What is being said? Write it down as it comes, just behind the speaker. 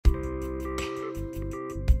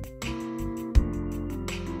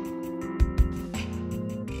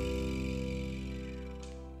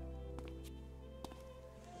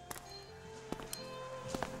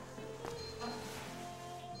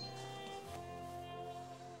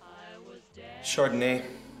Chardonnay.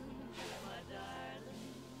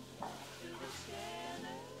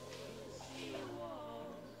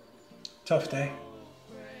 Tough day.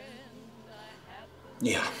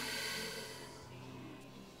 Yeah.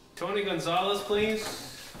 Tony Gonzalez,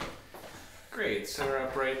 please. Great, center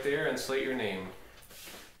up right there and slate your name.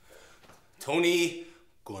 Tony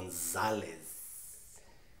Gonzalez.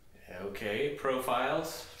 Okay,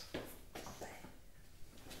 profiles.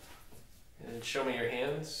 And show me your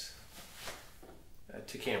hands.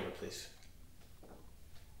 To camera, please.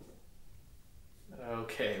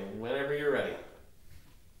 Okay, whenever you're ready.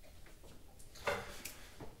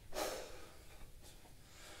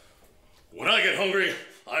 When I get hungry,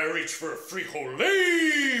 I reach for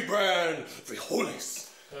frijole brand frijoles.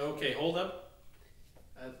 Okay, hold up.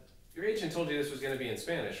 Your agent told you this was going to be in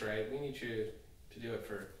Spanish, right? We need you to do it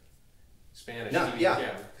for Spanish. No,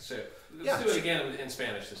 yeah. So let's do it again in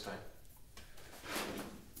Spanish this time.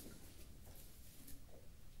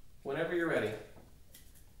 Whenever you're ready.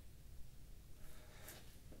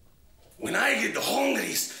 When I get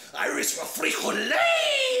hungry, I reach for frijole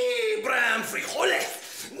brand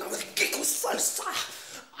frijoles. Now with que con salsa.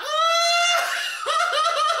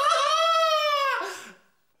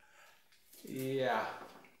 Yeah.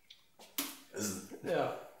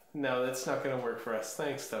 No, that's not going to work for us.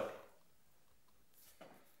 Thanks, though.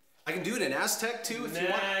 I can do it in Aztec too if you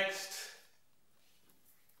want. Next.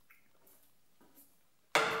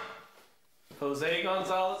 Jose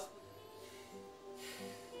Gonzalez.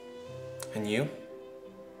 And you?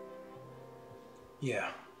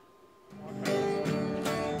 Yeah. Woo!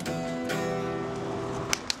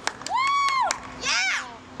 Yeah!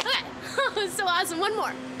 Okay. So awesome. One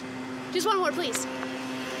more. Just one more, please.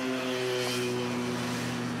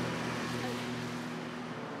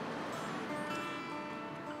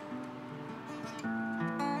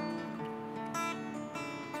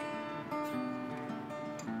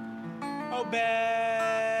 Oh,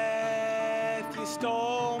 Beth, you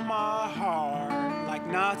stole my heart like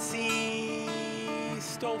Nazis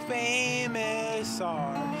stole famous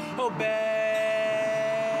art. Oh, Beth,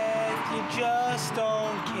 you just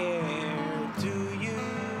don't care, do you?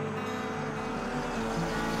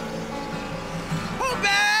 Oh,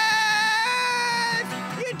 Beth,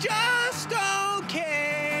 you just don't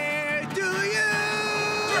care, do you?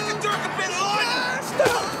 Dirk a bit, Lord!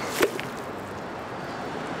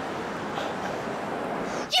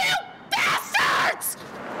 You bastards!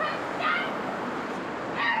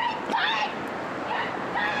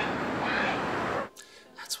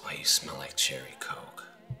 That's why you smell like cherry Coke.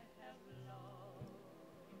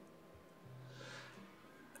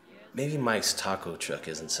 Maybe Mike's taco truck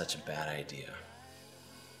isn't such a bad idea.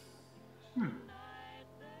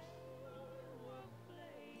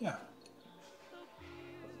 Yeah.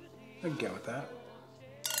 I can get with that.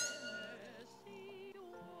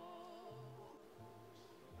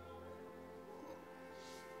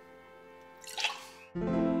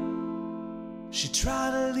 She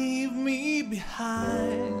tried to leave me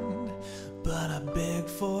behind, but I begged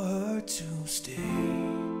for her to stay.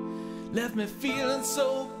 Left me feeling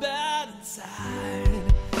so bad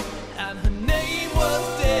inside, and her name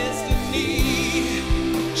was Destiny.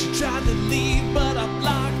 She tried to leave, but I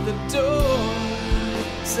blocked the door.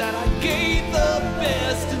 Said I gave the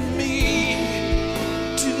best of me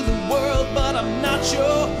to the world, but I'm not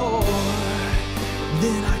your whore.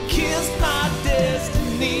 Then I kissed my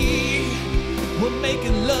destiny. We're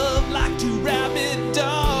making love like two rabid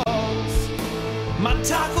dogs. My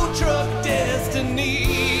taco truck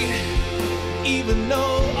destiny, even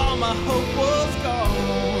though all my hope was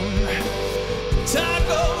gone.